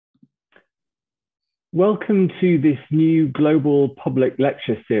Welcome to this new global public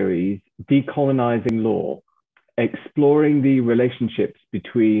lecture series, Decolonising Law, exploring the relationships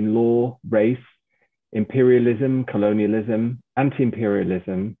between law, race, imperialism, colonialism,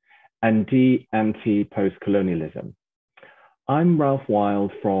 anti-imperialism, and anti-postcolonialism. I'm Ralph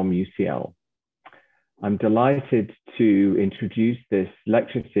Wild from UCL. I'm delighted to introduce this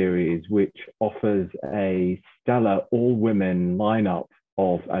lecture series, which offers a stellar all-women lineup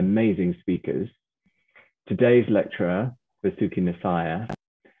of amazing speakers. Today's lecturer, Vasuki Nesiah,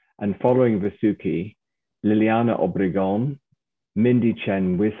 and following Vasuki, Liliana Obregon, Mindy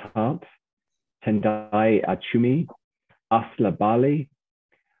Chen Wishart, Tendai Achumi, Asla Bali,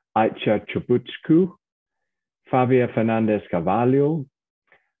 Aicha Chubuchku, Fabia Fernandez Carvalho,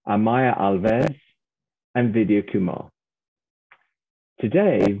 Amaya Alves, and Vidya Kumar.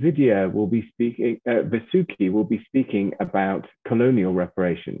 Today, Vasuki will be speaking about colonial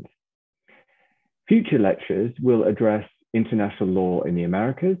reparations. Future lectures will address international law in the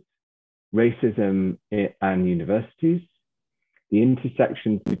Americas, racism and universities, the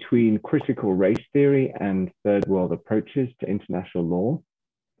intersections between critical race theory and third world approaches to international law,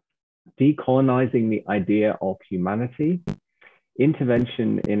 decolonizing the idea of humanity,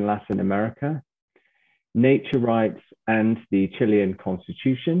 intervention in Latin America, nature rights and the Chilean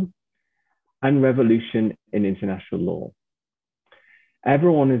Constitution, and revolution in international law.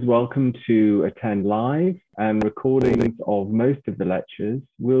 Everyone is welcome to attend live, and recordings of most of the lectures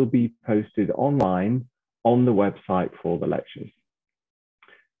will be posted online on the website for the lectures.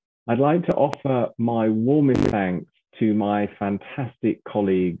 I'd like to offer my warmest thanks to my fantastic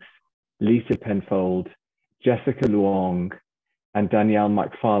colleagues, Lisa Penfold, Jessica Luong, and Danielle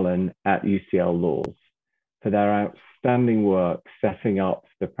McFarlane at UCL Laws for their outstanding work setting up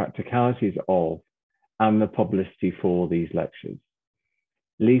the practicalities of and the publicity for these lectures.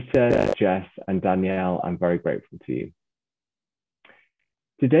 Lisa, Jess, and Danielle, I'm very grateful to you.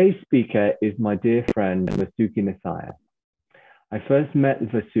 Today's speaker is my dear friend, Vasuki Nesiah. I first met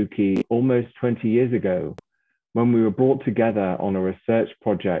Vasuki almost 20 years ago when we were brought together on a research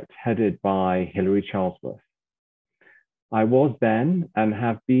project headed by Hilary Charlesworth. I was then, and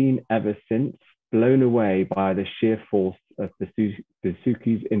have been ever since, blown away by the sheer force of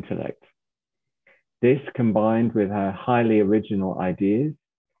Vasuki's intellect. This, combined with her highly original ideas,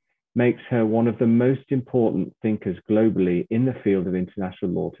 makes her one of the most important thinkers globally in the field of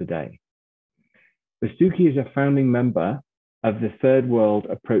international law today. Vasuki is a founding member of the Third World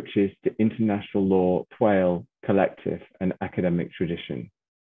Approaches to International Law TWAIL collective and academic tradition.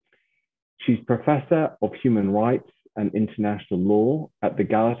 She's Professor of Human Rights and International Law at the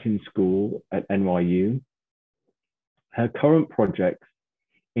Gallatin School at NYU. Her current projects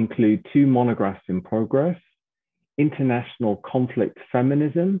include 2 monographs in progress, International Conflict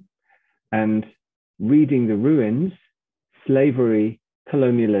Feminism and Reading the Ruins, Slavery,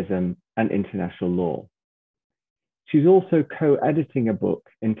 Colonialism, and International Law. She's also co-editing a book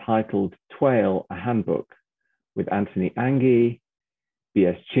entitled TWAIL, a Handbook, with Anthony Angie,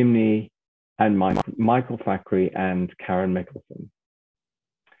 B.S. Chimney, and Michael Thackeray and Karen Mickelson.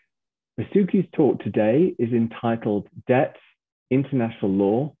 Vasuki's talk today is entitled Debt, International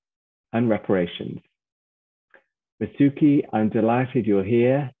Law, and Reparations. Vasuki, I'm delighted you're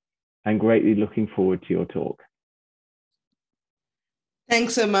here and greatly looking forward to your talk.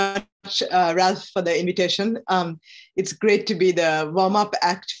 Thanks so much, Ralph, for the invitation. It's great to be the warm-up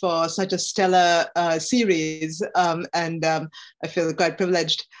act for such a stellar series, and I feel quite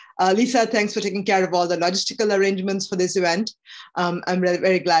privileged. Lisa, thanks for taking care of all the logistical arrangements for this event. I'm really,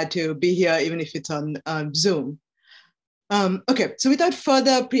 very glad to be here, even if it's on Zoom. Okay, so without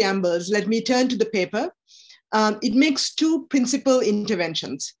further preambles, let me turn to the paper. It makes 2 principal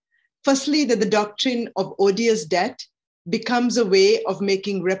interventions. Firstly, that the doctrine of odious debt becomes a way of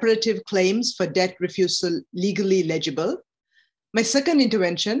making reparative claims for debt refusal legally legible. My second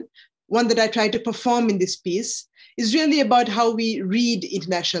intervention, one that I try to perform in this piece, is really about how we read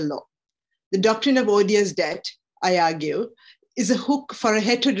international law. The doctrine of odious debt, I argue, is a hook for a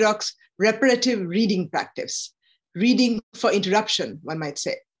heterodox reparative reading practice, reading for interruption, one might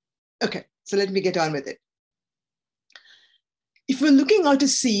say. Okay, so let me get on with it. If we're looking out to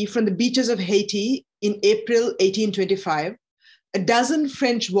sea from the beaches of Haiti in April 1825, a dozen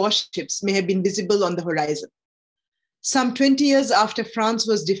French warships may have been visible on the horizon. Some 20 years after France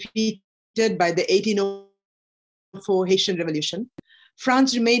was defeated by the 1804 Haitian Revolution,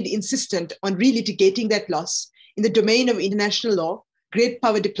 France remained insistent on relitigating that loss in the domain of international law, great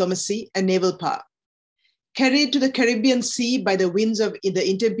power diplomacy, and naval power. Carried to the Caribbean Sea by the winds of the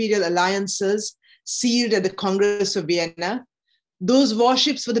inter-imperial alliances sealed at the Congress of Vienna, those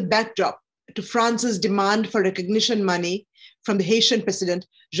warships were the backdrop to France's demand for recognition money from the Haitian president,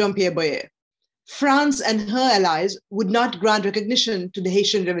 Jean-Pierre Boyer. France and her allies would not grant recognition to the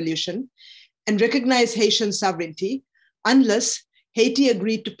Haitian Revolution and recognize Haitian sovereignty unless Haiti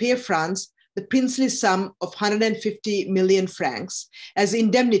agreed to pay France the princely sum of 150 million francs as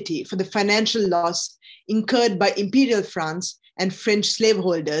indemnity for the financial loss incurred by Imperial France and French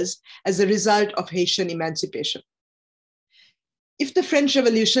slaveholders as a result of Haitian emancipation. If the French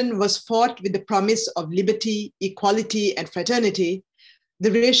Revolution was fought with the promise of liberty, equality, and fraternity,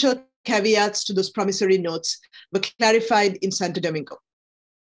 the racial caveats to those promissory notes were clarified in Santo Domingo.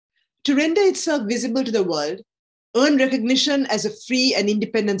 To render itself visible to the world, earn recognition as a free and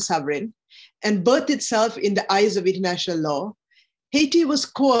independent sovereign, and birth itself in the eyes of international law, Haiti was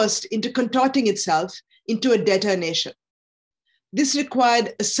coerced into contorting itself into a debtor nation. This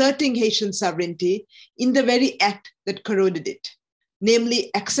required asserting Haitian sovereignty in the very act that corroded it, namely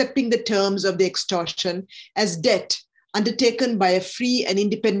accepting the terms of the extortion as debt undertaken by a free and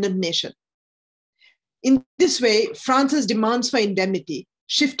independent nation. In this way, France's demands for indemnity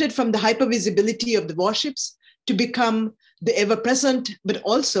shifted from the hypervisibility of the warships to become the ever-present, but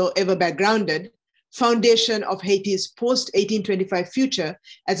also ever-backgrounded, foundation of Haiti's post-1825 future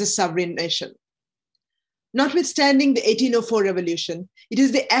as a sovereign nation. Notwithstanding the 1804 revolution, it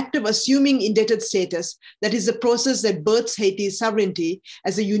is the act of assuming indebted status that is the process that births Haiti's sovereignty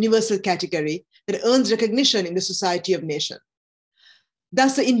as a universal category that earns recognition in the society of nations.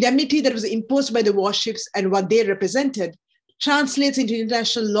 Thus, the indemnity that was imposed by the warships and what they represented translates into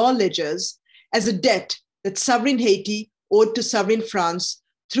international law ledgers as a debt that sovereign Haiti owed to sovereign France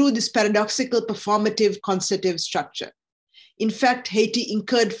through this paradoxical performative constitutive structure. In fact, Haiti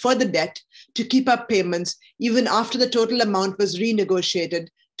incurred further debt to keep up payments even after the total amount was renegotiated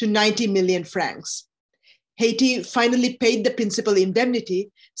to 90 million francs. Haiti finally paid the principal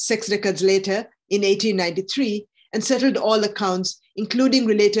indemnity 6 decades later in 1893 and settled all accounts, including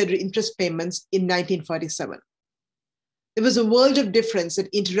related interest payments, in 1947. There was a world of difference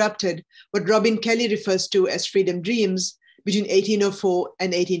that interrupted what Robin Kelly refers to as freedom dreams between 1804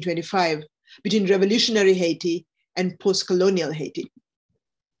 and 1825, between revolutionary Haiti and post-colonial Haiti.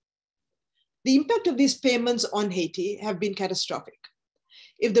 The impact of these payments on Haiti have been catastrophic.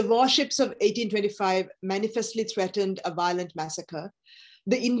 If the warships of 1825 manifestly threatened a violent massacre,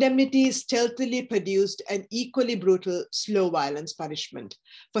 the indemnity stealthily produced an equally brutal slow violence punishment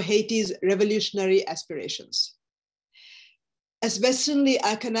for Haiti's revolutionary aspirations. As Westonley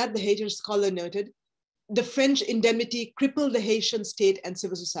Akanat, the Haitian scholar, noted, the French indemnity crippled the Haitian state and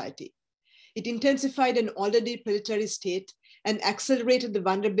civil society. It intensified an already predatory state and accelerated the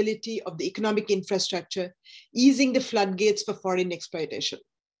vulnerability of the economic infrastructure, easing the floodgates for foreign exploitation.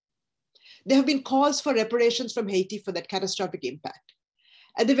 There have been calls for reparations from Haiti for that catastrophic impact.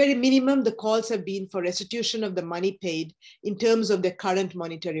 At the very minimum, the calls have been for restitution of the money paid in terms of their current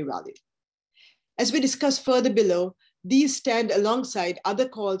monetary value. As we discuss further below, these stand alongside other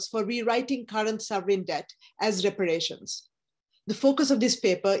calls for rewriting current sovereign debt as reparations. The focus of this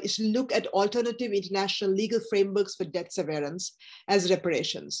paper is to look at alternative international legal frameworks for debt severance as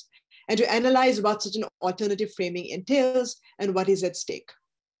reparations, and to analyze what such an alternative framing entails and what is at stake.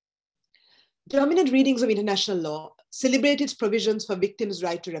 Dominant readings of international law celebrate its provisions for victims'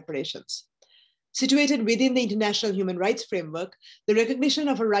 right to reparations. Situated within the international human rights framework, the recognition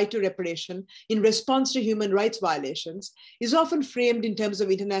of a right to reparation in response to human rights violations is often framed in terms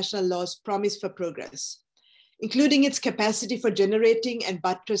of international law's promise for progress, including its capacity for generating and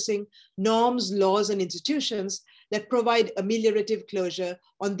buttressing norms, laws, and institutions that provide ameliorative closure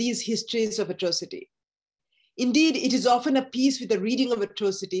on these histories of atrocity. Indeed, it is often a piece with a reading of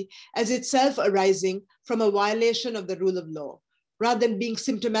atrocity as itself arising from a violation of the rule of law, rather than being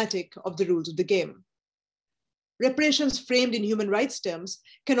symptomatic of the rules of the game. Reparations framed in human rights terms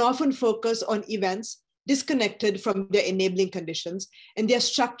can often focus on events disconnected from their enabling conditions and their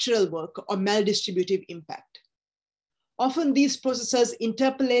structural work or maldistributive impact. Often these processes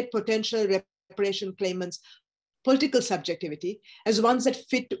interpolate potential reparation claimants' political subjectivity as ones that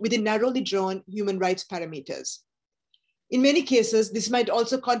fit within narrowly drawn human rights parameters. In many cases, this might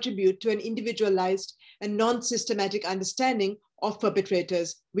also contribute to an individualized and non-systematic understanding of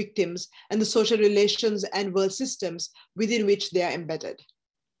perpetrators, victims, and the social relations and world systems within which they are embedded.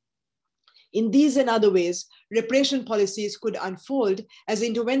 In these and other ways, reparation policies could unfold as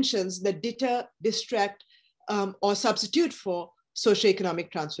interventions that deter, distract, or substitute for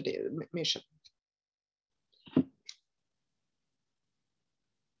socioeconomic transformation.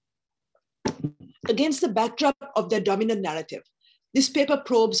 Against the backdrop of their dominant narrative, this paper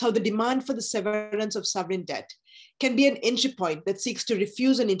probes how the demand for the severance of sovereign debt can be an entry point that seeks to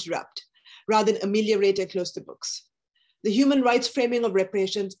refuse and interrupt, rather than ameliorate and close the books. The human rights framing of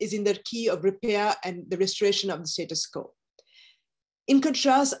reparations is in the key of repair and the restoration of the status quo. In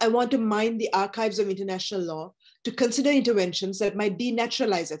contrast, I want to mine the archives of international law to consider interventions that might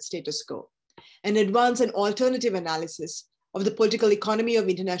denaturalize that status quo and advance an alternative analysis of the political economy of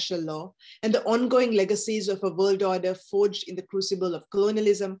international law and the ongoing legacies of a world order forged in the crucible of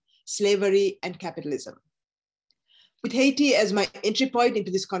colonialism, slavery, and capitalism. With Haiti as my entry point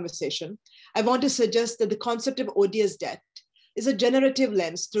into this conversation, I want to suggest that the concept of odious debt is a generative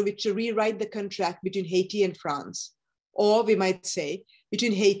lens through which to rewrite the contract between Haiti and France, or we might say,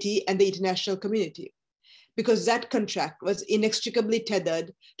 between Haiti and the international community, because that contract was inextricably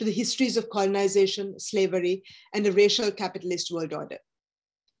tethered to the histories of colonization, slavery, and a racial capitalist world order.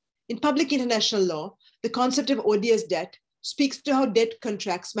 In public international law, the concept of odious debt speaks to how debt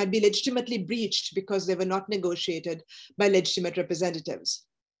contracts might be legitimately breached because they were not negotiated by legitimate representatives.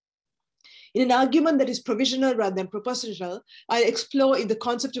 In an argument that is provisional rather than propositional, I explore if the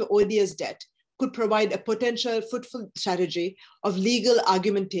concept of odious debt could provide a potential fruitful strategy of legal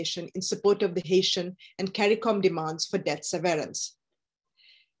argumentation in support of the Haitian and CARICOM demands for debt severance.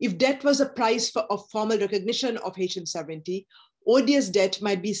 If debt was a price of formal recognition of Haitian sovereignty, odious debt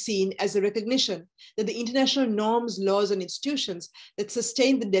might be seen as a recognition that the international norms, laws, and institutions that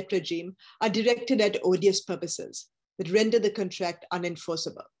sustain the debt regime are directed at odious purposes that render the contract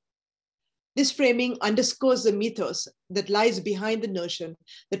unenforceable. This framing underscores the mythos that lies behind the notion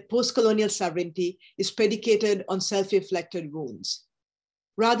that postcolonial sovereignty is predicated on self-inflicted wounds.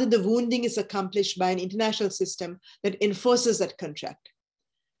 Rather, the wounding is accomplished by an international system that enforces that contract.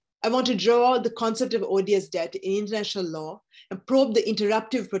 I want to draw out the concept of odious debt in international law and probe the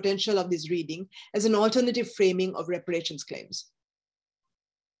interruptive potential of this reading as an alternative framing of reparations claims.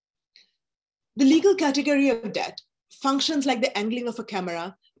 The legal category of debt functions like the angling of a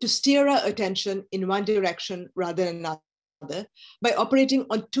camera to steer our attention in one direction rather than another by operating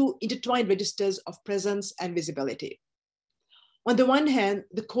on two intertwined registers of presence and visibility. On the one hand,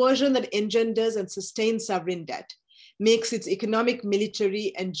 the coercion that engenders and sustains sovereign debt makes its economic,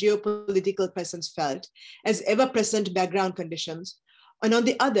 military, and geopolitical presence felt as ever-present background conditions. And on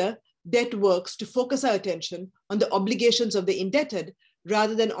the other, debt works to focus our attention on the obligations of the indebted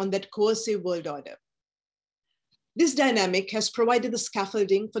rather than on that coercive world order. This dynamic has provided the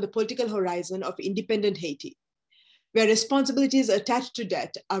scaffolding for the political horizon of independent Haiti, where responsibilities attached to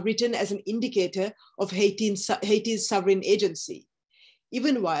debt are written as an indicator of Haiti's sovereign agency,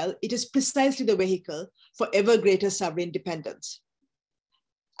 even while it is precisely the vehicle for ever greater sovereign dependence.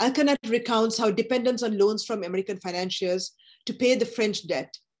 Alcanet recounts how dependence on loans from American financiers to pay the French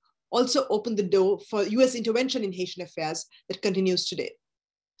debt also opened the door for US intervention in Haitian affairs that continues today.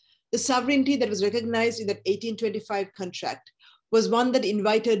 The sovereignty that was recognized in that 1825 contract was one that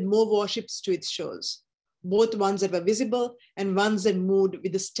invited more warships to its shores, both ones that were visible and ones that moved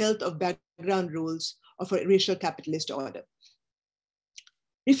with the stealth of background rules of a racial capitalist order.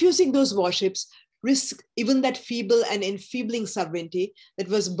 Refusing those warships risked even that feeble and enfeebling sovereignty that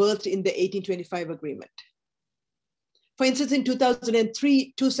was birthed in the 1825 agreement. For instance, in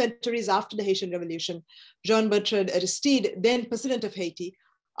 2003, 2 centuries after the Haitian Revolution, Jean-Bertrand Aristide, then president of Haiti,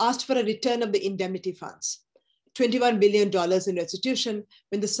 asked for a return of the indemnity funds, $21 billion in restitution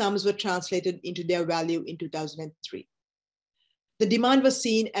when the sums were translated into their value in 2003. The demand was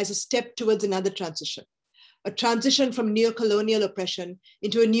seen as a step towards another transition, a transition from neo-colonial oppression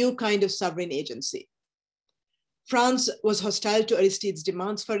into a new kind of sovereign agency. France was hostile to Aristide's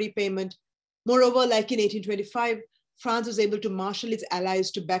demands for repayment. Moreover, like in 1825, France was able to marshal its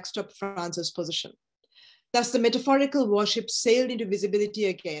allies to backstop France's position. Thus, the metaphorical warship sailed into visibility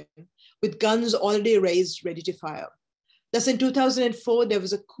again, with guns already raised, ready to fire. Thus, in 2004, there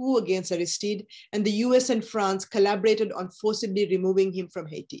was a coup against Aristide, and the US and France collaborated on forcibly removing him from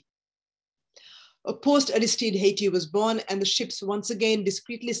Haiti. A post-Aristide Haiti was born, and the ships once again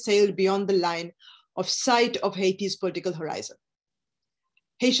discreetly sailed beyond the line of sight of Haiti's political horizon.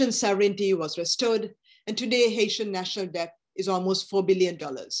 Haitian sovereignty was restored, and today Haitian national debt is almost $4 billion,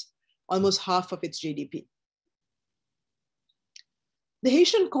 almost half of its GDP. The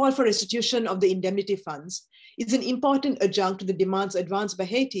Haitian call for restitution of the indemnity funds is an important adjunct to the demands advanced by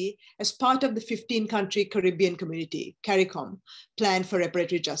Haiti as part of the 15-country Caribbean community, CARICOM, plan for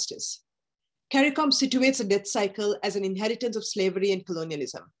reparatory justice. CARICOM situates a debt cycle as an inheritance of slavery and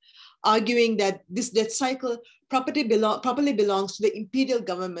colonialism, arguing that this debt cycle properly belongs to the imperial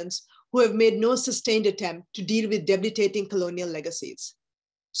governments who have made no sustained attempt to deal with debilitating colonial legacies.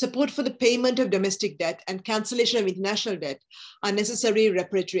 Support for the payment of domestic debt and cancellation of international debt are necessary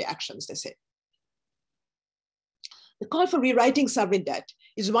reparatory actions, they say. The call for rewriting sovereign debt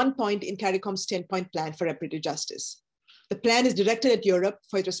is one point in CARICOM's 10-point plan for reparative justice. The plan is directed at Europe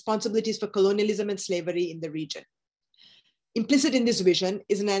for its responsibilities for colonialism and slavery in the region. Implicit in this vision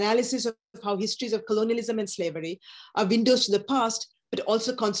is an analysis of how histories of colonialism and slavery are windows to the past, but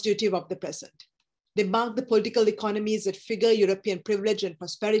also constitutive of the present. They mark the political economies that figure European privilege and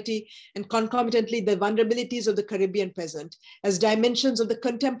prosperity, and concomitantly the vulnerabilities of the Caribbean present as dimensions of the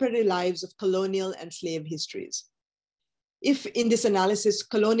contemporary lives of colonial and slave histories. If in this analysis,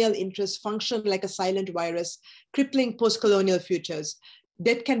 colonial interests function like a silent virus, crippling post-colonial futures,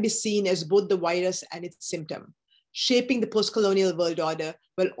 debt can be seen as both the virus and its symptom, shaping the post-colonial world order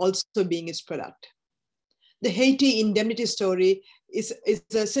while also being its product. The Haiti indemnity story is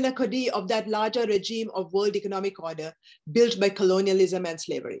a synecdoche of that larger regime of world economic order built by colonialism and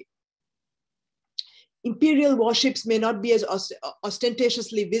slavery. Imperial warships may not be as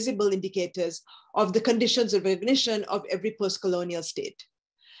ostentatiously visible indicators of the conditions of recognition of every post-colonial state,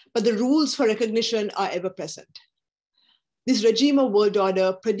 but the rules for recognition are ever present. This regime of world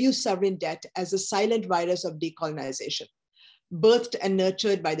order produced sovereign debt as a silent virus of decolonization, birthed and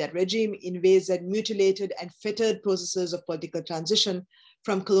nurtured by that regime in ways that mutilated and fettered processes of political transition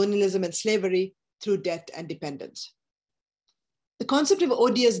from colonialism and slavery through debt and dependence. The concept of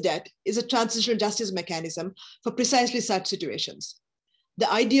odious debt is a transitional justice mechanism for precisely such situations.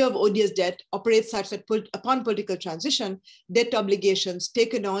 The idea of odious debt operates such that upon political transition, debt obligations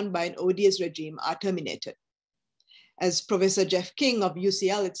taken on by an odious regime are terminated. As Professor Jeff King of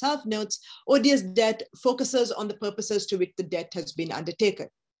UCL itself notes, odious debt focuses on the purposes to which the debt has been undertaken.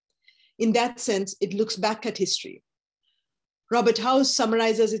 In that sense, it looks back at history. Robert House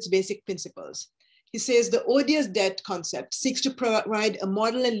summarizes its basic principles. He says the odious debt concept seeks to provide a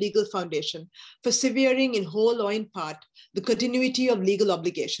moral and legal foundation for severing in whole or in part the continuity of legal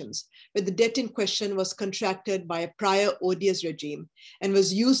obligations, where the debt in question was contracted by a prior odious regime and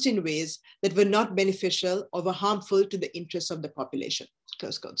was used in ways that were not beneficial or were harmful to the interests of the population,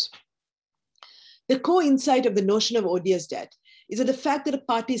 close quotes. The core insight of the notion of odious debt is that the fact that a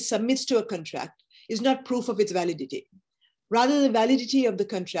party submits to a contract is not proof of its validity. Rather, the validity of the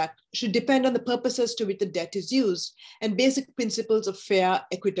contract should depend on the purposes to which the debt is used and basic principles of fair,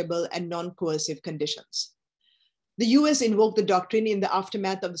 equitable, and non-coercive conditions. The US invoked the doctrine in the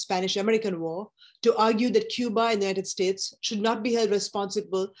aftermath of the Spanish-American War to argue that Cuba and the United States should not be held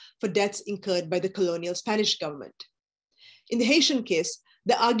responsible for debts incurred by the colonial Spanish government. In the Haitian case,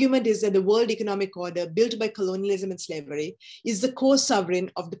 the argument is that the world economic order built by colonialism and slavery is the core sovereign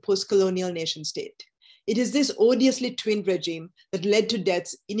of the post-colonial nation state. It is this odiously twinned regime that led to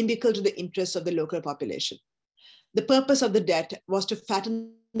debts inimical to the interests of the local population. The purpose of the debt was to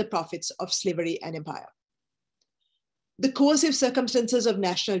fatten the profits of slavery and empire. The coercive circumstances of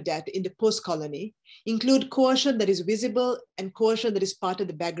national debt in the post-colony include coercion that is visible and coercion that is part of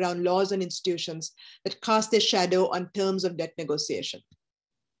the background laws and institutions that cast their shadow on terms of debt negotiation.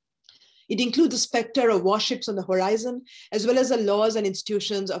 It includes the specter of warships on the horizon, as well as the laws and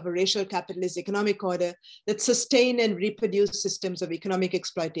institutions of a racial capitalist economic order that sustain and reproduce systems of economic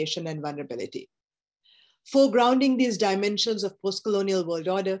exploitation and vulnerability. Foregrounding these dimensions of post-colonial world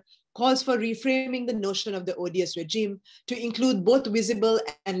order calls for reframing the notion of the odious regime to include both visible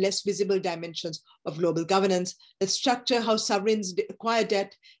and less visible dimensions of global governance that structure how sovereigns acquire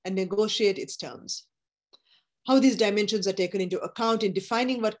debt and negotiate its terms. How these dimensions are taken into account in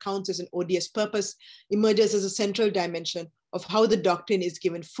defining what counts as an odious purpose emerges as a central dimension of how the doctrine is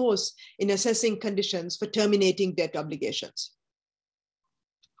given force in assessing conditions for terminating debt obligations.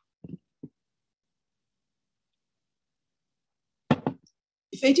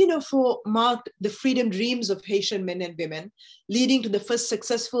 If 1804 marked the freedom dreams of Haitian men and women, leading to the first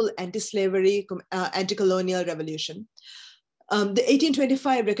successful anti-slavery, anti-colonial revolution, the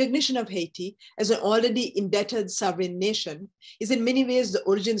 1825 recognition of Haiti as an already indebted sovereign nation is in many ways the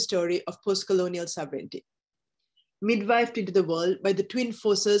origin story of post-colonial sovereignty. Midwifed into the world by the twin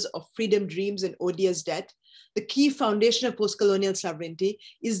forces of freedom dreams and odious debt, the key foundation of post-colonial sovereignty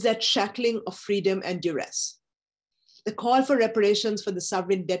is that shackling of freedom and duress. The call for reparations for the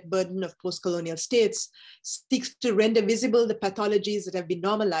sovereign debt burden of post-colonial states seeks to render visible the pathologies that have been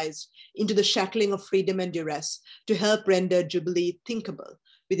normalized into the shackling of freedom and duress to help render Jubilee thinkable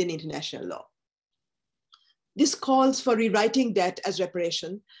within international law. This calls for rewriting debt as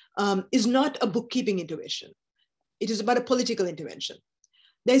reparation is not a bookkeeping intervention. It is about a political intervention.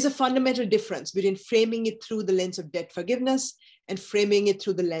 There is a fundamental difference between framing it through the lens of debt forgiveness and framing it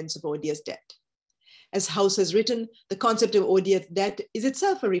through the lens of odious debt. As House has written, the concept of odious debt is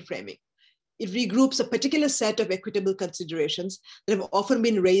itself a reframing. It regroups a particular set of equitable considerations that have often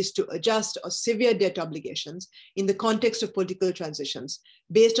been raised to adjust or severe debt obligations in the context of political transitions,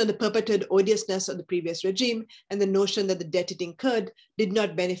 based on the perpetuated odiousness of the previous regime and the notion that the debt it incurred did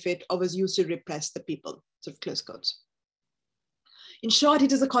not benefit or was used to repress the people, sort of close quotes. In short,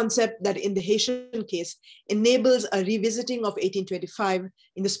 it is a concept that in the Haitian case enables a revisiting of 1825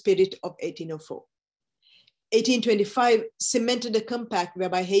 in the spirit of 1804. 1825 cemented a compact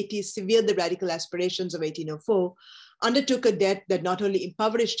whereby Haiti severed the radical aspirations of 1804, undertook a debt that not only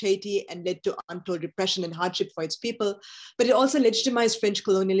impoverished Haiti and led to untold repression and hardship for its people, but it also legitimized French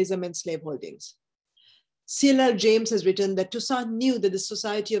colonialism and slaveholdings. C.L.R. James has written that Toussaint knew that the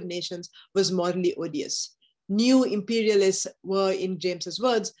Society of Nations was morally odious. New imperialists were, in James's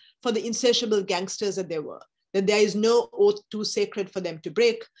words, for the insatiable gangsters that they were, that there is no oath too sacred for them to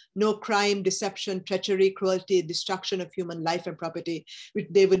break, no crime, deception, treachery, cruelty, destruction of human life and property, which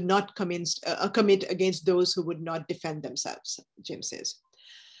they would not commit against those who would not defend themselves, James says.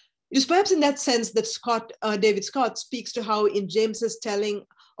 It is perhaps in that sense that David Scott speaks to how in James's telling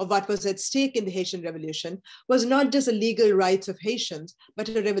of what was at stake in the Haitian Revolution was not just the legal rights of Haitians, but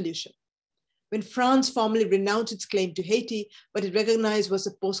a revolution. When France formally renounced its claim to Haiti, what it recognized was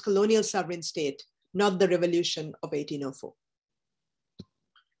a post-colonial sovereign state, not the revolution of 1804.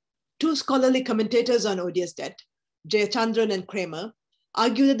 Two scholarly commentators on odious debt, Jayachandran and Kramer,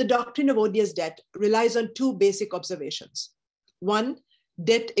 argue that the doctrine of odious debt relies on two basic observations. One,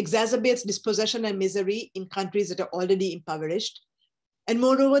 debt exacerbates dispossession and misery in countries that are already impoverished, and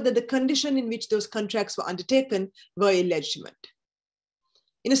moreover, that the condition in which those contracts were undertaken were illegitimate.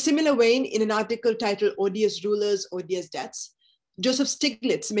 In a similar vein, in an article titled Odious Rulers, Odious Debts, Joseph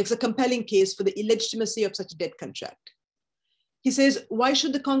Stiglitz makes a compelling case for the illegitimacy of such a debt contract. He says, why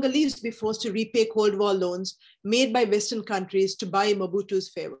should the Congolese be forced to repay Cold War loans made by Western countries to buy Mobutu's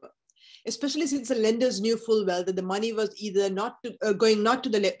favor? Especially since the lenders knew full well that the money was either going not to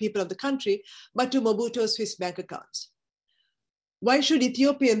the people of the country, but to Mobutu's Swiss bank accounts. Why should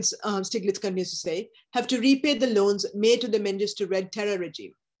Ethiopians, Stiglitz continues to say, have to repay the loans made to the Mengistu Red Terror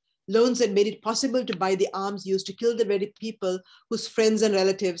regime? Loans that made it possible to buy the arms used to kill the very people whose friends and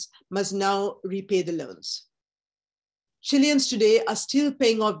relatives must now repay the loans. Chileans today are still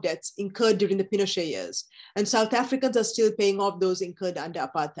paying off debts incurred during the Pinochet years, and South Africans are still paying off those incurred under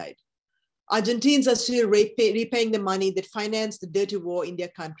apartheid. Argentines are still repaying the money that financed the dirty war in their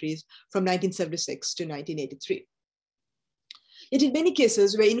countries from 1976 to 1983. Yet in many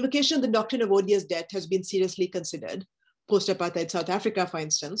cases where invocation of the doctrine of odious debt has been seriously considered, post-apartheid South Africa, for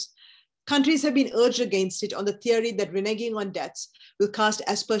instance, countries have been urged against it on the theory that reneging on debts will cast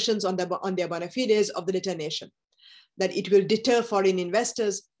aspersions on their bona fides of the debtor nation, that it will deter foreign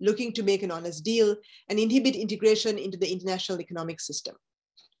investors looking to make an honest deal and inhibit integration into the international economic system.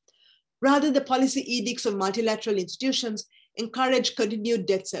 Rather, the policy edicts of multilateral institutions encourage continued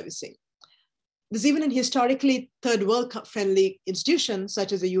debt servicing. There's even in historically third world friendly institutions,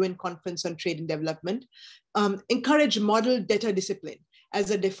 such as the UN Conference on Trade and Development, encourage model debtor discipline as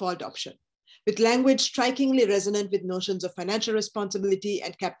a default option, with language strikingly resonant with notions of financial responsibility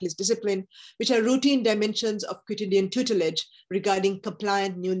and capitalist discipline, which are routine dimensions of quotidian tutelage regarding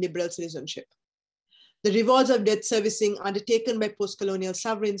compliant neoliberal citizenship. The rewards of debt servicing undertaken by post-colonial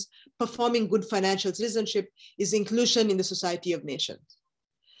sovereigns performing good financial citizenship is inclusion in the Society of Nations.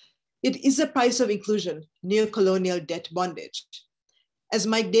 It is a price of inclusion, neo-colonial debt bondage. As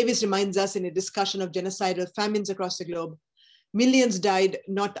Mike Davis reminds us in a discussion of genocidal famines across the globe, millions died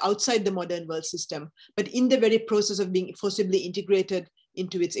not outside the modern world system, but in the very process of being forcibly integrated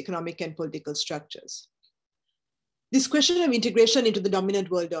into its economic and political structures. This question of integration into the dominant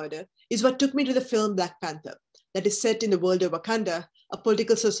world order is what took me to the film Black Panther, that is set in the world of Wakanda, a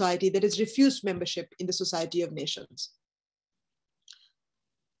political society that has refused membership in the Society of Nations.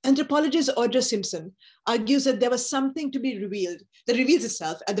 Anthropologist Audra Simpson argues that there was something to be revealed that reveals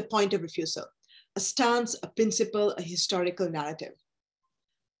itself at the point of refusal, a stance, a principle, a historical narrative.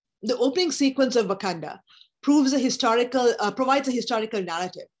 The opening sequence of Wakanda provides a historical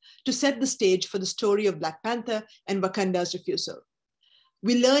narrative to set the stage for the story of Black Panther and Wakanda's refusal.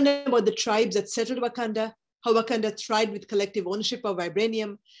 We learn about the tribes that settled Wakanda, how Wakanda thrived with collective ownership of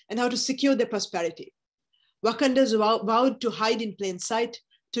vibranium, and how to secure their prosperity. Wakandans vowed to hide in plain sight,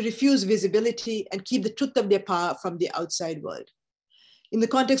 to refuse visibility, and keep the truth of their power from the outside world. In the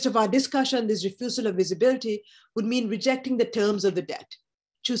context of our discussion, this refusal of visibility would mean rejecting the terms of the debt,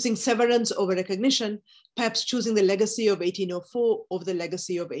 choosing severance over recognition, perhaps choosing the legacy of 1804 over the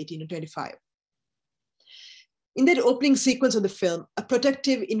legacy of 1825. In that opening sequence of the film, a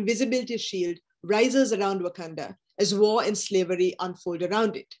protective invisibility shield rises around Wakanda as war and slavery unfold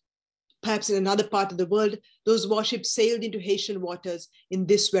around it. Perhaps in another part of the world, those warships sailed into Haitian waters in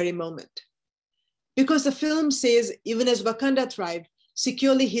this very moment. Because the film says, even as Wakanda thrived,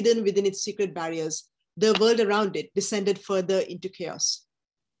 securely hidden within its secret barriers, the world around it descended further into chaos.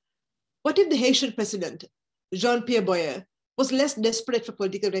 What if the Haitian president, Jean-Pierre Boyer, was less desperate for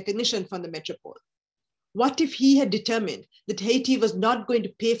political recognition from the metropole? What if he had determined that Haiti was not going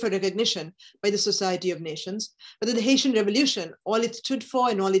to pay for recognition by the Society of Nations, but that the Haitian Revolution, all it stood for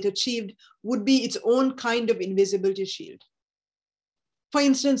and all it achieved, would be its own kind of invisibility shield? For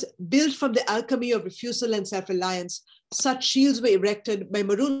instance, built from the alchemy of refusal and self-reliance, such shields were erected by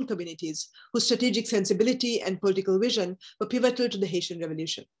Maroon communities whose strategic sensibility and political vision were pivotal to the Haitian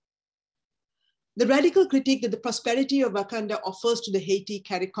Revolution. The radical critique that the prosperity of Wakanda offers to the Haiti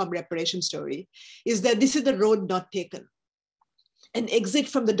CARICOM reparation story is that this is the road not taken, an exit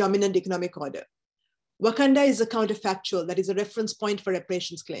from the dominant economic order. Wakanda is a counterfactual that is a reference point for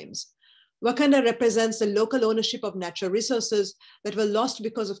reparations claims. Wakanda represents the local ownership of natural resources that were lost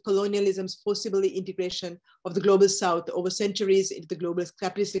because of colonialism's forcible integration of the global South over centuries into the global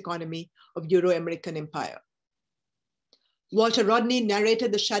capitalist economy of Euro-American empire. Walter Rodney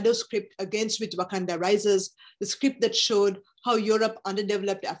narrated the shadow script against which Wakanda rises, the script that showed how Europe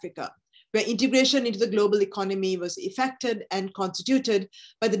underdeveloped Africa, where integration into the global economy was effected and constituted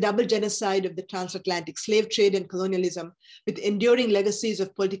by the double genocide of the transatlantic slave trade and colonialism, with enduring legacies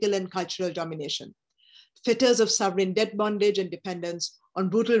of political and cultural domination, fetters of sovereign debt bondage and dependence on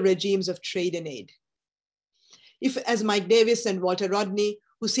brutal regimes of trade and aid. If, as Mike Davis and Walter Rodney,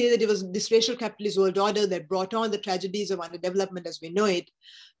 who say that it was this racial capitalist world order that brought on the tragedies of underdevelopment as we know it,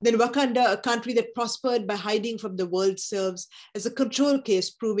 then Wakanda, a country that prospered by hiding from the world, serves as a control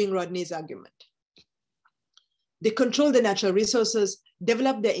case proving Rodney's argument. They control the natural resources,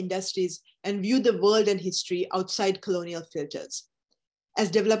 develop their industries, and view the world and history outside colonial filters.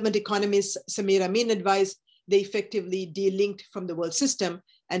 As development economist Samir Amin advised, they effectively de-linked from the world system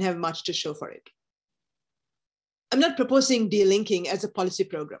and have much to show for it. I'm not proposing de-linking as a policy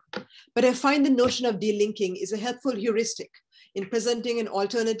program, but I find the notion of de-linking is a helpful heuristic in presenting an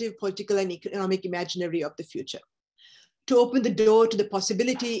alternative political and economic imaginary of the future, to open the door to the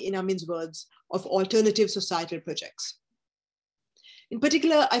possibility, in Amin's words, of alternative societal projects. In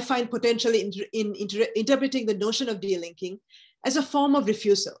particular, I find potential in interpreting the notion of de-linking as a form of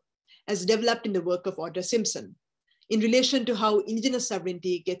refusal, as developed in the work of Audra Simpson, in relation to how indigenous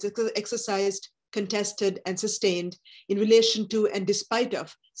sovereignty gets exercised, contested, and sustained in relation to and despite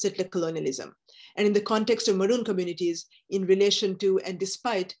of settler colonialism, and in the context of Maroon communities in relation to and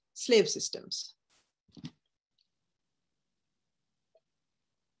despite slave systems.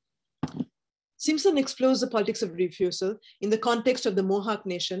 Simpson explores the politics of refusal in the context of the Mohawk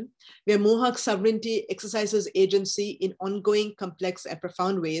Nation, where Mohawk sovereignty exercises agency in ongoing, complex, and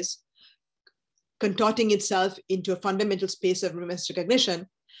profound ways, contorting itself into a fundamental space of domestic recognition,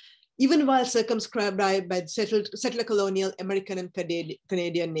 even while circumscribed by settler colonial American and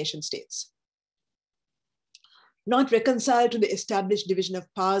Canadian nation states. Not reconciled to the established division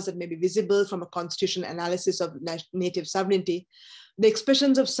of powers that may be visible from a constitutional analysis of native sovereignty, the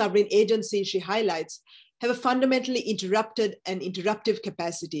expressions of sovereign agency she highlights have a fundamentally interrupted and interruptive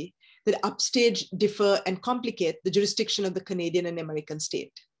capacity that upstage, differ, and complicate the jurisdiction of the Canadian and American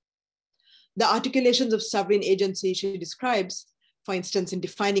state. The articulations of sovereign agency she describes, for instance, in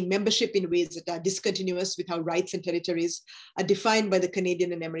defining membership in ways that are discontinuous with how rights and territories are defined by the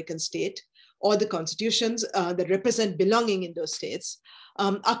Canadian and American state, or the constitutions that represent belonging in those states,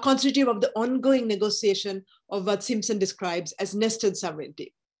 are constitutive of the ongoing negotiation of what Simpson describes as nested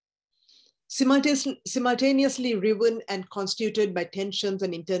sovereignty. Simultaneously riven and constituted by tensions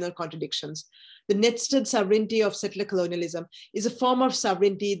and internal contradictions, the nested sovereignty of settler colonialism is a form of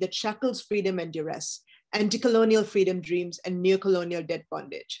sovereignty that shackles freedom and duress, anti-colonial freedom dreams, and neocolonial debt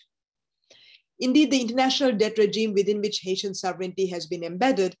bondage. Indeed, the international debt regime within which Haitian sovereignty has been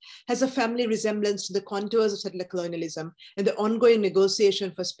embedded has a family resemblance to the contours of settler colonialism and the ongoing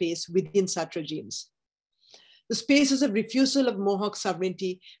negotiation for space within such regimes. The spaces of refusal of Mohawk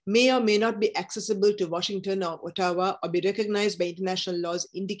sovereignty may or may not be accessible to Washington or Ottawa or be recognized by international laws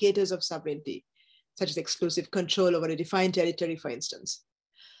indicators of sovereignty, such as exclusive control over a defined territory, for instance.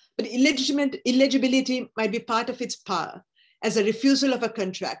 But illegibility might be part of its power as a refusal of a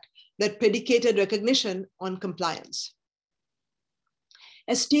contract that predicated recognition on compliance.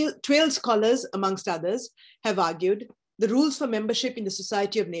 As 12 scholars, amongst others, have argued, the rules for membership in the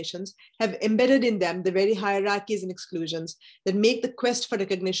Society of Nations have embedded in them the very hierarchies and exclusions that make the quest for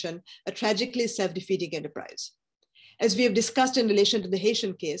recognition a tragically self-defeating enterprise. As we have discussed in relation to the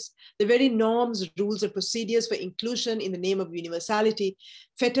Haitian case, the very norms, rules, and procedures for inclusion in the name of universality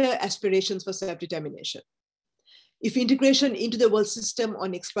fetter aspirations for self-determination. If integration into the world system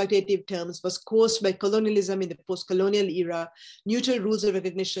on exploitative terms was caused by colonialism in the post-colonial era, neutral rules of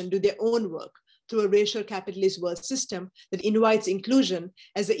recognition do their own work through a racial capitalist world system that invites inclusion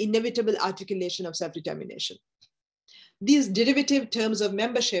as the inevitable articulation of self-determination. These derivative terms of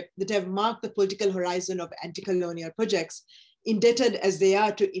membership that have marked the political horizon of anti-colonial projects, indebted as they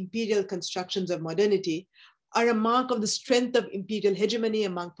are to imperial constructions of modernity, are a mark of the strength of imperial hegemony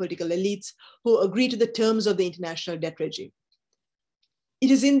among political elites who agree to the terms of the international debt regime. It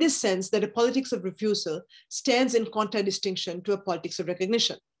is in this sense that a politics of refusal stands in contradistinction to a politics of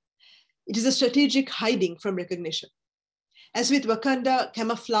recognition. It is a strategic hiding from recognition. As with Wakanda,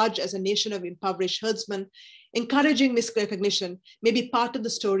 camouflage as a nation of impoverished herdsmen, encouraging misrecognition may be part of the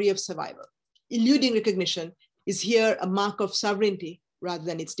story of survival. Eluding recognition is here a mark of sovereignty rather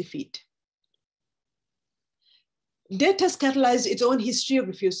than its defeat. Debt has catalyzed its own history of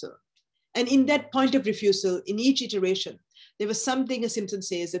refusal. And in that point of refusal, in each iteration, there was something, as Simpson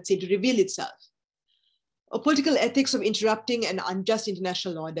says, that seemed to reveal itself. A political ethics of interrupting an unjust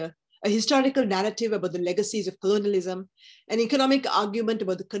international order, a historical narrative about the legacies of colonialism, an economic argument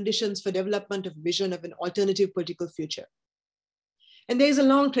about the conditions for development of vision of an alternative political future. And there is a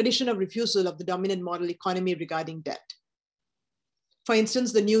long tradition of refusal of the dominant model economy regarding debt. For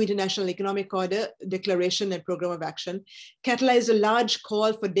instance, the new International Economic Order, Declaration and Program of Action catalyzed a large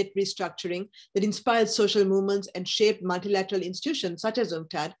call for debt restructuring that inspired social movements and shaped multilateral institutions such as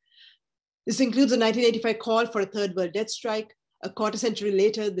UNCTAD. This includes a 1985 call for a third world debt strike. A quarter century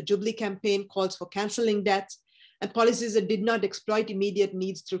later, the Jubilee campaign calls for canceling debts and policies that did not exploit immediate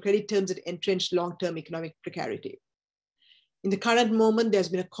needs through credit terms that entrenched long-term economic precarity. In the current moment, there's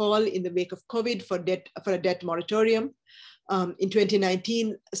been a call in the wake of COVID for a debt moratorium. In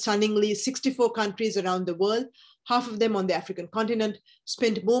 2019, stunningly, 64 countries around the world, half of them on the African continent,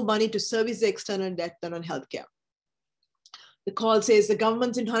 spent more money to service the external debt than on healthcare. The call says the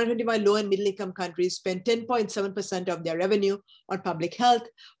governments in 125 low and middle income countries spend 10.7% of their revenue on public health,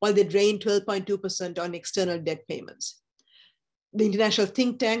 while they drain 12.2% on external debt payments. The international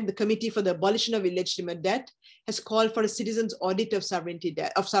think tank, the Committee for the Abolition of Illegitimate Debt, has called for a citizens' audit of sovereign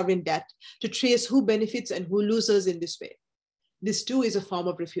debt to trace who benefits and who loses in this way. This too is a form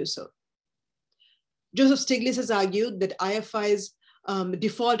of refusal. Joseph Stiglitz has argued that IFI's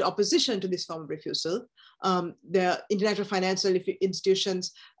default opposition to this form of refusal, the international financial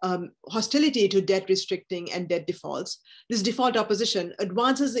institutions' hostility to debt restricting and debt defaults, this default opposition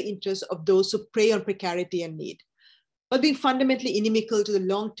advances the interests of those who prey on precarity and need, but being fundamentally inimical to the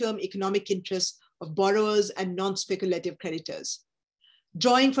long-term economic interests of borrowers and non-speculative creditors.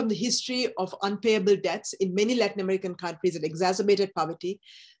 Drawing from the history of unpayable debts in many Latin American countries that exacerbated poverty,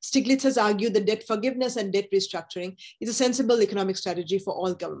 Stiglitz has argued that debt forgiveness and debt restructuring is a sensible economic strategy for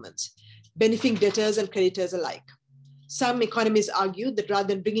all governments, benefiting debtors and creditors alike. Some economists argue that rather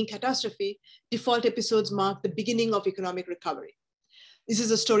than bringing catastrophe, default episodes mark the beginning of economic recovery. This is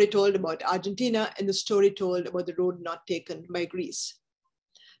a story told about Argentina and the story told about the road not taken by Greece.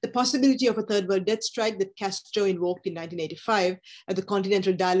 The possibility of a third world debt strike that Castro invoked in 1985 at the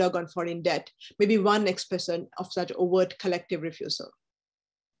Continental Dialogue on Foreign Debt may be one expression of such overt collective refusal.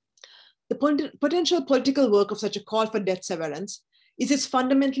 The potential political work of such a call for debt severance is its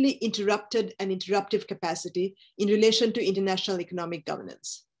fundamentally interrupted and interruptive capacity in relation to international economic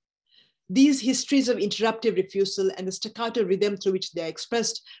governance. These histories of interruptive refusal and the staccato rhythm through which they are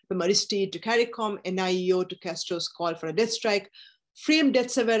expressed, from Aristide to CARICOM, NYU to Castro's call for a debt strike, frame debt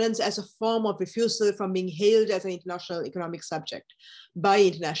severance as a form of refusal from being hailed as an international economic subject by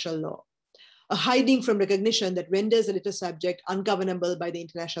international law, a hiding from recognition that renders the latter subject ungovernable by the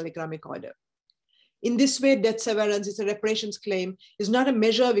international economic order. In this way, debt severance, it's a reparations claim, is not a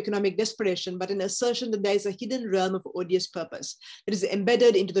measure of economic desperation, but an assertion that there is a hidden realm of odious purpose that is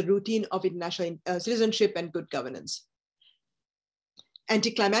embedded into the routine of international citizenship and good governance.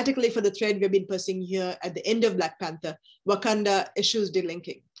 Anticlimatically for the thread we've been pursuing here at the end of Black Panther, Wakanda eschews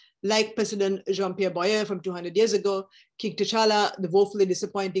delinking. Like President Jean-Pierre Boyer from 200 years ago, King T'Challa, the woefully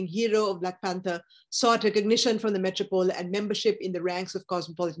disappointing hero of Black Panther, sought recognition from the metropole and membership in the ranks of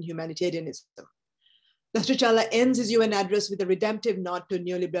cosmopolitan humanitarianism. Thus, T'Challa ends his UN address with a redemptive nod to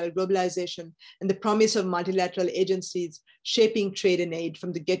neoliberal globalization and the promise of multilateral agencies shaping trade and aid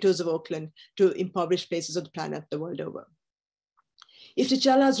from the ghettos of Oakland to impoverished places of the planet the world over. If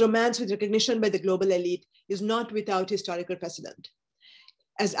T'Challa's romance with recognition by the global elite is not without historical precedent.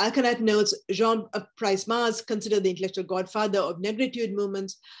 As Alkanat notes, Jean Price Mars, considered the intellectual godfather of negritude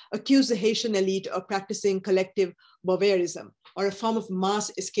movements, accused the Haitian elite of practicing collective Bouvairism, or a form of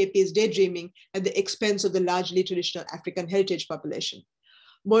mass escapist daydreaming at the expense of the largely traditional African heritage population.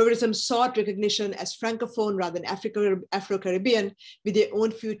 Bouvairism sought recognition as Francophone rather than Afro-Caribbean, with their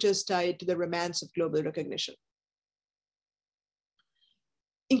own futures tied to the romance of global recognition.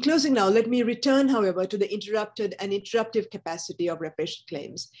 In closing now, let me return, however, to the interrupted and interruptive capacity of reparation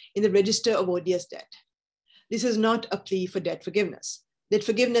claims in the register of odious debt. This is not a plea for debt forgiveness. Debt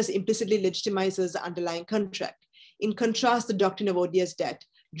forgiveness implicitly legitimizes the underlying contract. In contrast, the doctrine of odious debt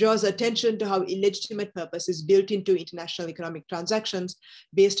draws attention to how illegitimate purpose is built into international economic transactions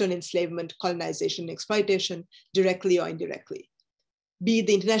based on enslavement, colonization, and exploitation, directly or indirectly. Be it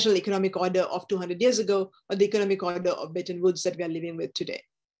the international economic order of 200 years ago or the economic order of Bretton Woods that we are living with today.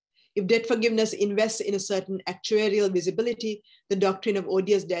 If debt forgiveness invests in a certain actuarial visibility, the doctrine of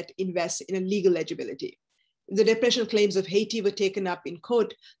odious debt invests in a legal legibility. If the reparation claims of Haiti were taken up in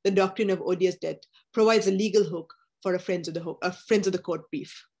court, the doctrine of odious debt provides a legal hook for a friends of the court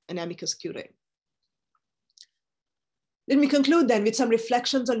brief, an amicus curiae. Let me conclude then with some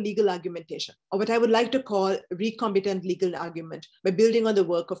reflections on legal argumentation, or what I would like to call recombitant legal argument, by building on the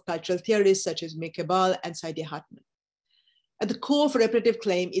work of cultural theorists such as Mekebal and Saidiya Hartman. At the core of a reparative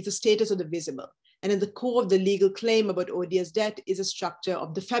claim is the status of the visible, and at the core of the legal claim about odious debt is a structure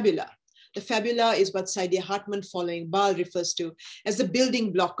of the fabula. The fabula is what Saidiya Hartman, following Ball, refers to as the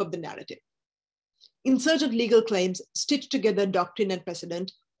building block of the narrative. Insurgent legal claims stitch together doctrine and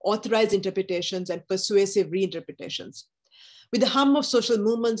precedent, authorized interpretations, and persuasive reinterpretations. With the hum of social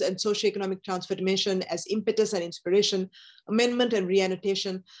movements and socioeconomic transformation as impetus and inspiration, amendment and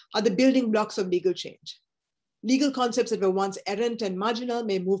reannotation are the building blocks of legal change. Legal concepts that were once errant and marginal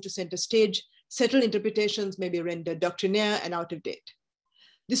may move to center stage. Settled interpretations may be rendered doctrinaire and out of date.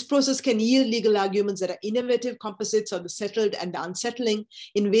 This process can yield legal arguments that are innovative composites of the settled and the unsettling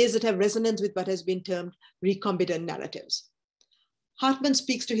in ways that have resonance with what has been termed recombitant narratives. Hartman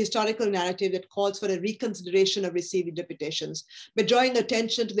speaks to historical narrative that calls for a reconsideration of received interpretations by drawing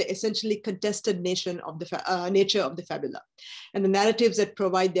attention to the essentially contested nature of the fabula and the narratives that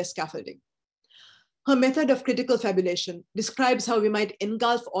provide their scaffolding. Her method of critical fabulation describes how we might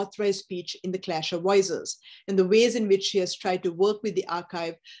engulf authorized speech in the clash of voices and the ways in which she has tried to work with the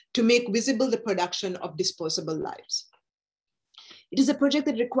archive to make visible the production of disposable lives. It is a project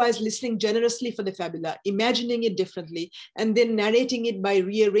that requires listening generously for the fabula, imagining it differently, and then narrating it by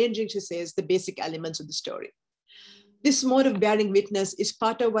rearranging, she says, the basic elements of the story. This mode of bearing witness is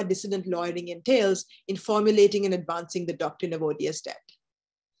part of what dissident lawyering entails in formulating and advancing the doctrine of odious debt.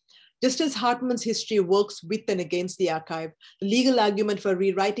 Just as Hartman's history works with and against the archive, the legal argument for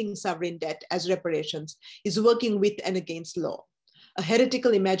rewriting sovereign debt as reparations is working with and against law. A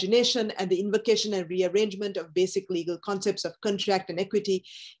heretical imagination and the invocation and rearrangement of basic legal concepts of contract and equity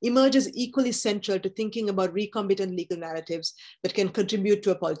emerges equally central to thinking about recombitant legal narratives that can contribute to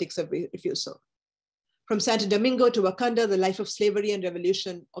a politics of refusal. From Santo Domingo to Wakanda, the life of slavery and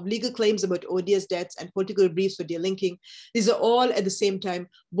revolution, of legal claims about odious debts and political briefs for delinking, these are all at the same time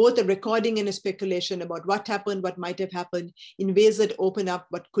both a recording and a speculation about what happened, what might have happened, in ways that open up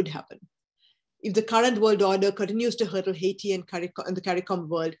what could happen. If the current world order continues to hurtle Haiti and the CARICOM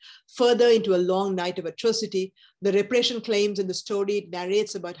world further into a long night of atrocity, the reparation claims in the story it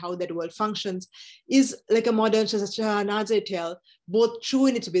narrates about how that world functions is like a modern Shahanaze tale, both true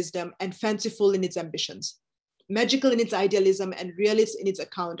in its wisdom and fanciful in its ambitions, magical in its idealism and realist in its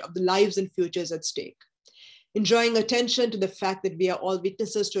account of the lives and futures at stake. In drawing attention to the fact that we are all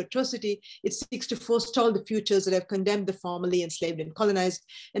witnesses to atrocity, it seeks to forestall the futures that have condemned the formerly enslaved and colonized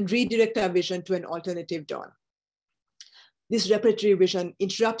and redirect our vision to an alternative dawn. This reparatory vision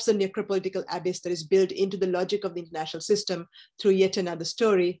interrupts the necropolitical abyss that is built into the logic of the international system through yet another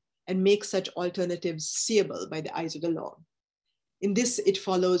story and makes such alternatives seeable by the eyes of the law. In this, it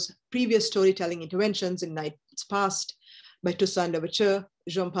follows previous storytelling interventions in nights past by Toussaint Louverture,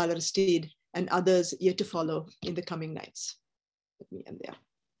 Jean-Paul Aristide, and others yet to follow in the coming nights. Let me end there.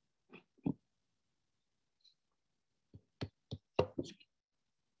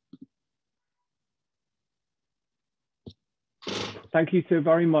 Thank you so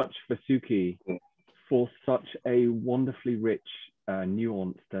very much, Vasuki, for such a wonderfully rich,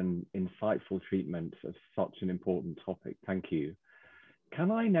 nuanced and insightful treatment of such an important topic. Thank you. Can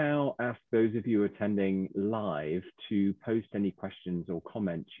I now ask those of you attending live to post any questions or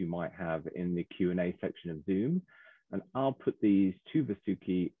comments you might have in the Q&A section of Zoom? And I'll put these to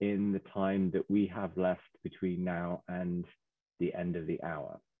Vasuki in the time that we have left between now and the end of the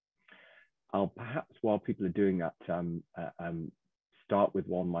hour. I'll perhaps, while people are doing that, start with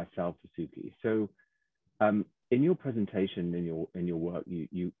one myself, Vasuki. So in your presentation, in your work,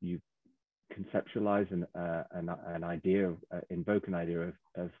 you conceptualize an idea of, invoke an idea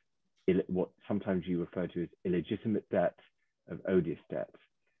of what sometimes you refer to as illegitimate debt, of odious debt.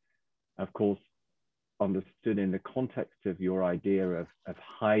 Of course, understood in the context of your idea of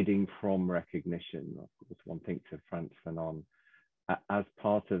hiding from recognition. Of course, one thinks of Frantz Fanon as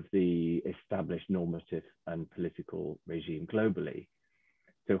part of the established normative and political regime globally.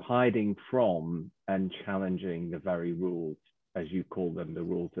 So hiding from and challenging the very rules, as you call them, the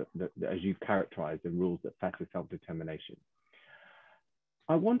rules that as you've characterized, the rules that fetter self-determination.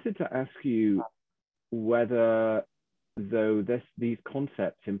 I wanted to ask you whether, though these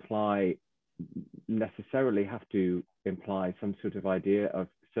concepts necessarily have to imply some sort of idea of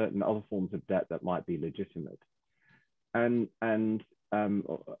certain other forms of debt that might be legitimate, and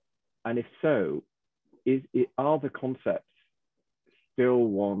if so, are the concepts still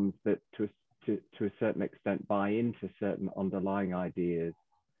ones that to a certain extent buy into certain underlying ideas,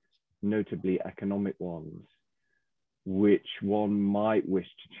 notably economic ones, which one might wish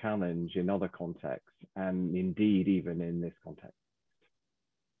to challenge in other contexts, and indeed even in this context?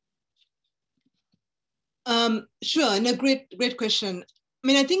 Sure, and a great question. I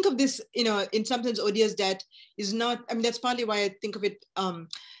mean, I think of this, in some sense, odious debt is not. I mean, that's partly why I think of it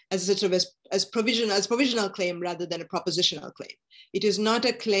as a sort of as provisional claim rather than a propositional claim. It is not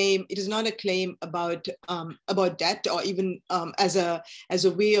a claim. It is not a claim about debt, or even as a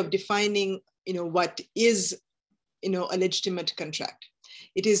way of defining, what is, a legitimate contract.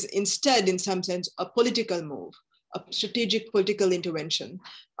 It is instead, in some sense, a political move, a strategic political intervention,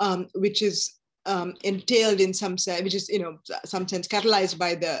 which is entailed in some sense, which is, some sense catalyzed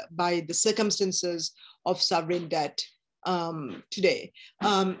by the circumstances of sovereign debt today.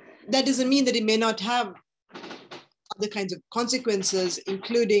 That doesn't mean that it may not have other kinds of consequences,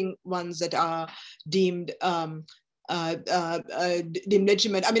 including ones that are deemed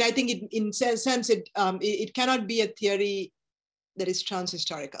legitimate. I mean, I think in a sense it cannot be a theory that is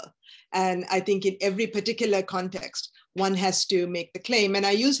transhistorical. And I think in every particular context, one has to make the claim. And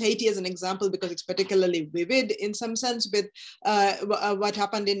I use Haiti as an example because it's particularly vivid in some sense with what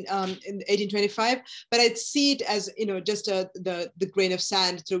happened in 1825. But I see it as, just the grain of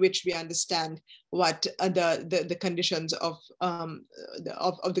sand through which we understand what the conditions of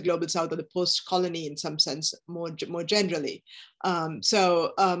the global South, or the post-colony in some sense, more generally.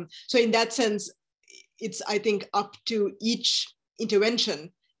 So in that sense, it's, I think, up to each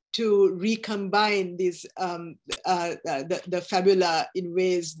intervention to recombine these the fabula in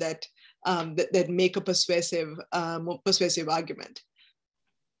ways that that make a more persuasive argument.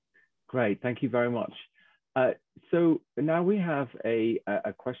 Great, thank you very much. So now we have a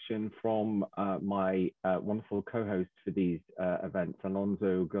question from my wonderful co-host for these events,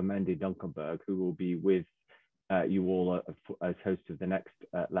 Alonso Gomendi-Dunkelberg, who will be with you all as host of the next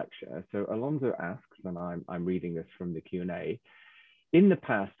lecture. So Alonso asks, and I'm reading this from the Q&A, in the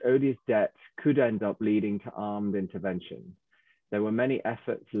past, odious debt could end up leading to armed intervention. There were many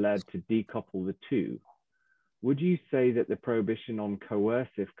efforts led to decouple the two. Would you say that the prohibition on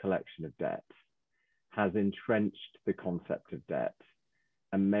coercive collection of debt has entrenched the concept of debt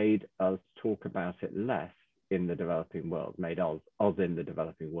and made us talk about it less in the developing world, made us in the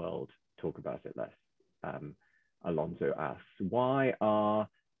developing world talk about it less? Alonso asks, why are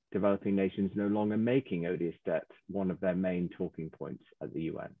developing nations no longer making odious debt one of their main talking points at the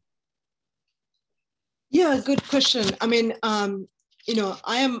UN? Yeah, good question. I mean, I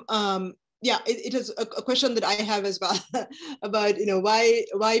am, it is a question that I have as well about,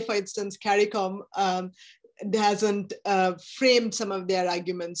 why, for instance, CARICOM hasn't framed some of their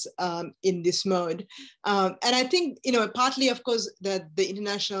arguments in this mode. And I think, partly, of course, that the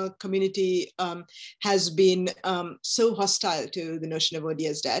international community has been so hostile to the notion of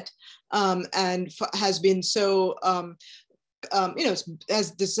odious debt and has been so,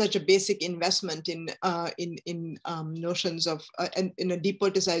 as there's such a basic investment in notions of, in a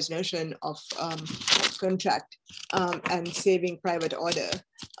depoliticized notion of contract and saving private order,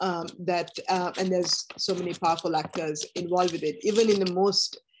 and there's so many powerful actors involved with it, even in the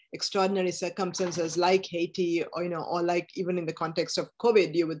most extraordinary circumstances like Haiti, or like even in the context of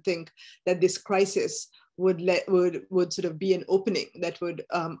COVID, you would think that this crisis would sort of be an opening that would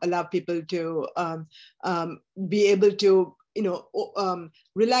allow people to be able to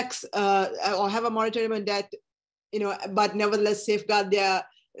relax or have a moratorium on debt, but nevertheless safeguard their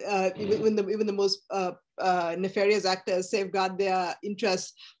even the most nefarious actors safeguard their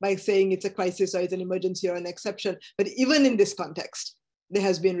interests by saying it's a crisis or it's an emergency or an exception. But even in this context, there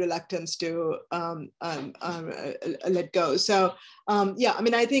has been reluctance to let go. So yeah, I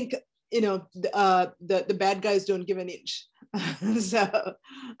mean, I think, the bad guys don't give an inch. So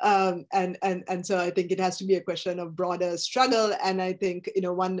and so I think it has to be a question of broader struggle. And I think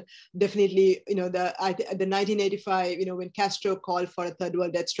one definitely the 1985 when Castro called for a third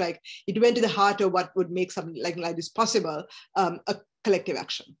world death strike, it went to the heart of what would make something like this possible, a collective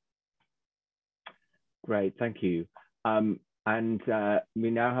action. Great, thank you. And we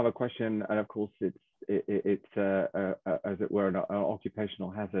now have a question, and of course it's as it were an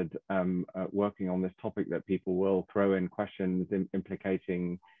occupational hazard, working on this topic, that people will throw in questions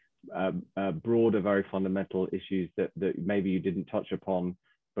implicating broader, very fundamental issues that maybe you didn't touch upon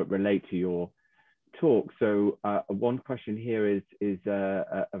but relate to your talk. So one question here is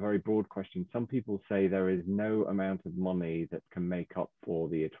a very broad question. Some people say there is no amount of money that can make up for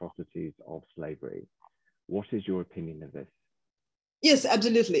the atrocities of slavery. What is your opinion of this? Yes,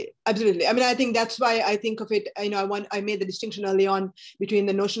 absolutely. Absolutely. I mean, I think that's why I think of it, I made the distinction early on between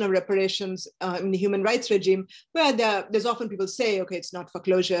the notion of reparations in the human rights regime, where there's often people say, okay, it's not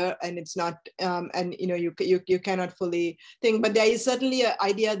foreclosure and it's not, and you cannot fully think, but there is certainly an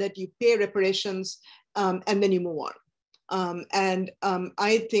idea that you pay reparations and then you move on.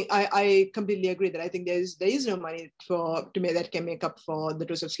 I think I completely agree that I think there is no money that can make up for the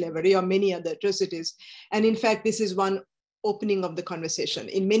truth of slavery or many other atrocities. And in fact, this is one opening of the conversation.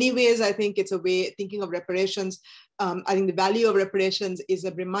 In many ways, I think it's a way thinking of reparations. I think the value of reparations is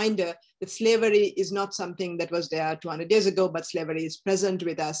a reminder that slavery is not something that was there 200 years ago, but slavery is present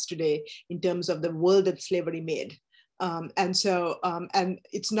with us today in terms of the world that slavery made. And so, and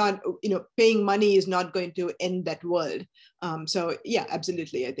it's not, paying money is not going to end that world. So yeah,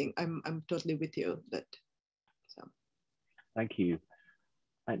 absolutely. I think I'm totally with you. Thank you.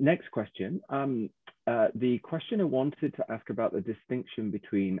 Next question. The questioner wanted to ask about the distinction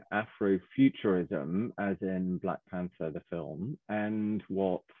between Afrofuturism, as in Black Panther, the film, and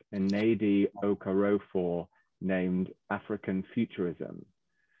what Nnedi Okorafor named African futurism,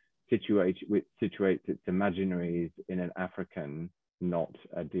 which situates its imaginaries in an African, not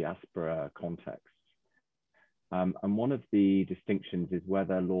a diaspora context. And one of the distinctions is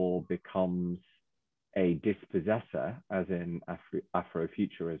whether law becomes a dispossessor, as in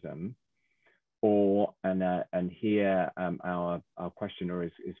Afrofuturism, or, and here our questioner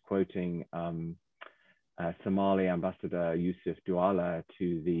is quoting Somali Ambassador Yusuf Douala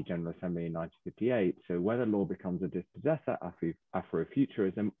to the General Assembly in 1958. So whether law becomes a dispossessor,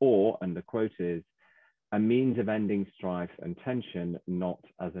 Afrofuturism, or, and the quote is, a means of ending strife and tension, not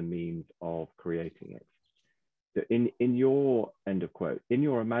as a means of creating it. So in your, end of quote, in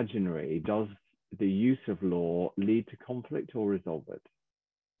your imaginary, does the use of law lead to conflict or resolve it?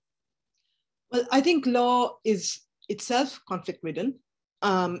 Well, I think law is itself conflict-ridden,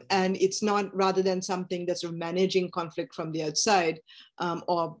 and it's not, rather than something that's managing conflict from the outside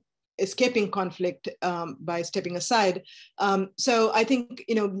or escaping conflict by stepping aside. So I think,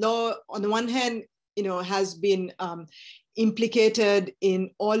 law on the one hand, has been implicated in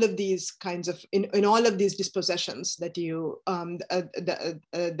all of these kinds of, in all of these dispossessions that you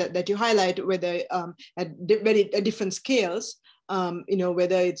that you highlight, whether at very different scales.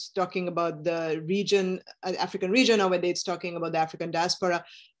 Whether it's talking about the region, African region, or whether it's talking about the African diaspora,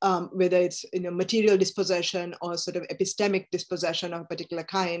 whether it's material dispossession or sort of epistemic dispossession of a particular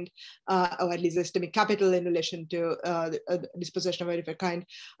kind, or at least epistemic capital in relation to dispossession of a different kind.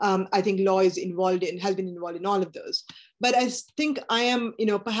 I think law is involved in, has been involved in all of those. But I think I am,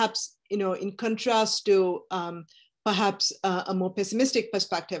 perhaps, in contrast to perhaps a more pessimistic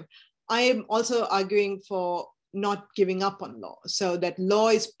perspective, I am also arguing for not giving up on law, so that law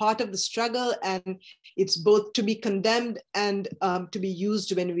is part of the struggle, and it's both to be condemned and to be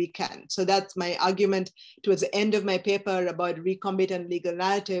used when we can. So that's my argument towards the end of my paper about recombitant legal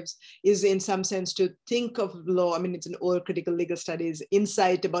narratives, is in some sense to think of law, I mean, it's an old critical legal studies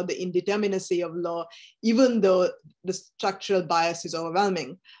insight about the indeterminacy of law, even though the structural bias is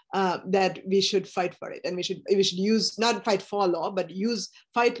overwhelming, that we should fight for it. And we should use, not fight for law, but use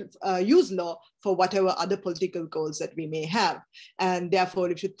law for whatever other political goals that we may have. And therefore,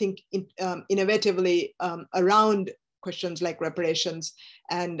 we should think innovatively around questions like reparations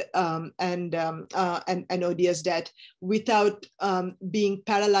and odious debt, without being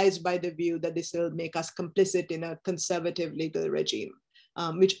paralyzed by the view that this will make us complicit in a conservative legal regime,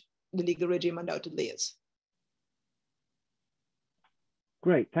 which the legal regime undoubtedly is.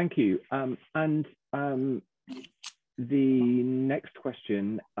 Great, thank you. The next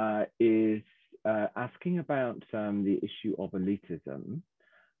question is asking about the issue of elitism.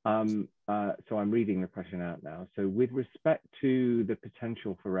 So I'm reading the question out now. So with respect to the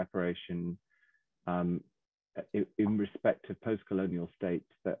potential for reparation in respect to post-colonial states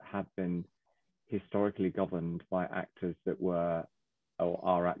that have been historically governed by actors that were or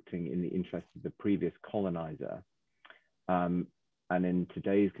are acting in the interest of the previous colonizer, and in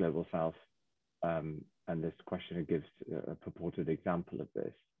today's global south, and this questioner gives a purported example of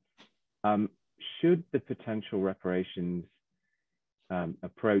this, should the potential reparations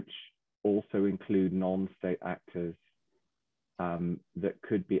approach also include non-state actors that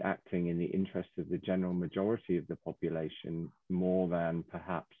could be acting in the interest of the general majority of the population more than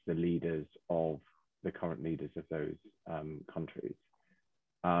perhaps the leaders of the current leaders of those countries?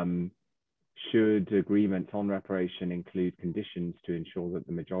 Should agreements on reparation include conditions to ensure that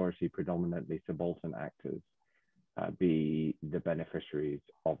the majority predominantly subaltern actors be the beneficiaries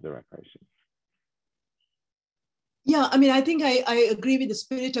of the reparations? Yeah, I mean, I think I agree with the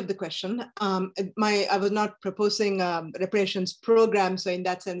spirit of the question. I was not proposing reparations program, so in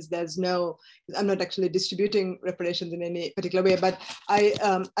that sense, I'm not actually distributing reparations in any particular way. But I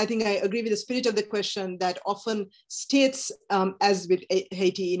think I agree with the spirit of the question that often states, as with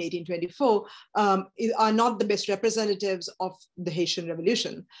Haiti in 1824, are not the best representatives of the Haitian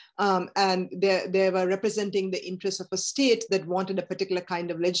Revolution, and they were representing the interests of a state that wanted a particular kind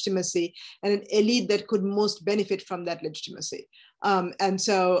of legitimacy and an elite that could most benefit from that legitimacy. So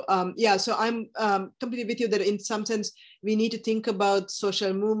I'm completely with you that in some sense, we need to think about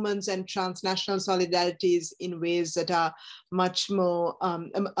social movements and transnational solidarities in ways that are much more,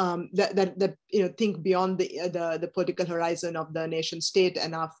 think beyond the political horizon of the nation state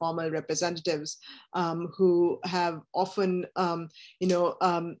and our formal representatives who have often,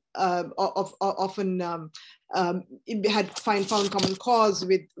 found common cause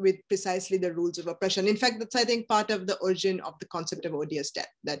with precisely the rules of oppression. In fact, that's, I think, part of the origin of the concept of odious debt,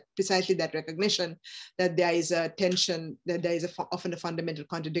 that precisely that recognition that there is a tension, that there is often a fundamental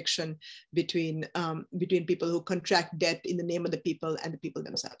contradiction between people who contract debt in the name of the people and the people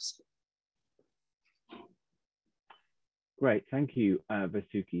themselves. Great, thank you,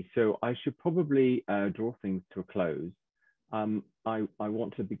 Vasuki. So I should probably draw things to a close. I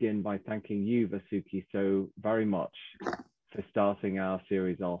want to begin by thanking you, Vasuki, so very much for starting our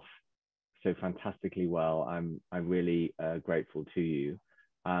series off so fantastically well. I'm really grateful to you.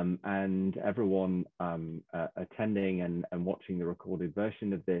 And everyone attending and watching the recorded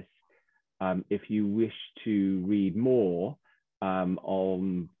version of this, if you wish to read more of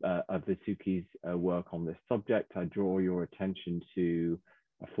Vasuki's work on this subject, I draw your attention to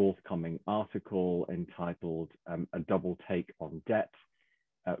a forthcoming article entitled A Double Take on Debt,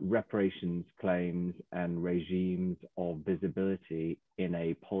 Reparations Claims and Regimes of Visibility in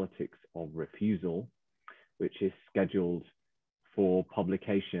a Politics of Refusal, which is scheduled for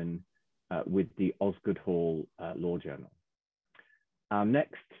publication with the Osgood Hall Law Journal. Our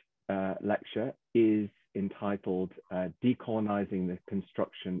next lecture is entitled Decolonising the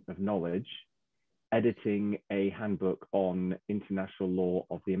Construction of Knowledge, Editing a Handbook on International Law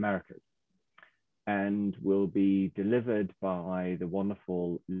of the Americas, and will be delivered by the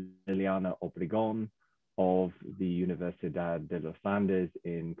wonderful Liliana Obregon of the Universidad de los Andes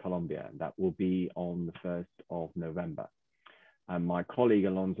in Colombia. That will be on the 1st of November. And my colleague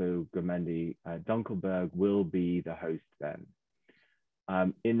Alonso Gomendi Dunkelberg will be the host then.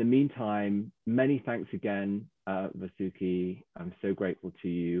 In the meantime, many thanks again, Vasuki. I'm so grateful to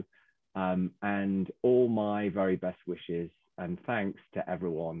you. And all my very best wishes and thanks to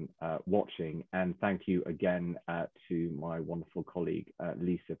everyone watching. And thank you again to my wonderful colleague,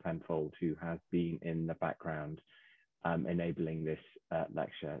 Lisa Penfold, who has been in the background enabling this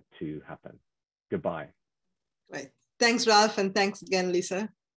lecture to happen. Goodbye. Right. Thanks, Ralph, and thanks again, Lisa.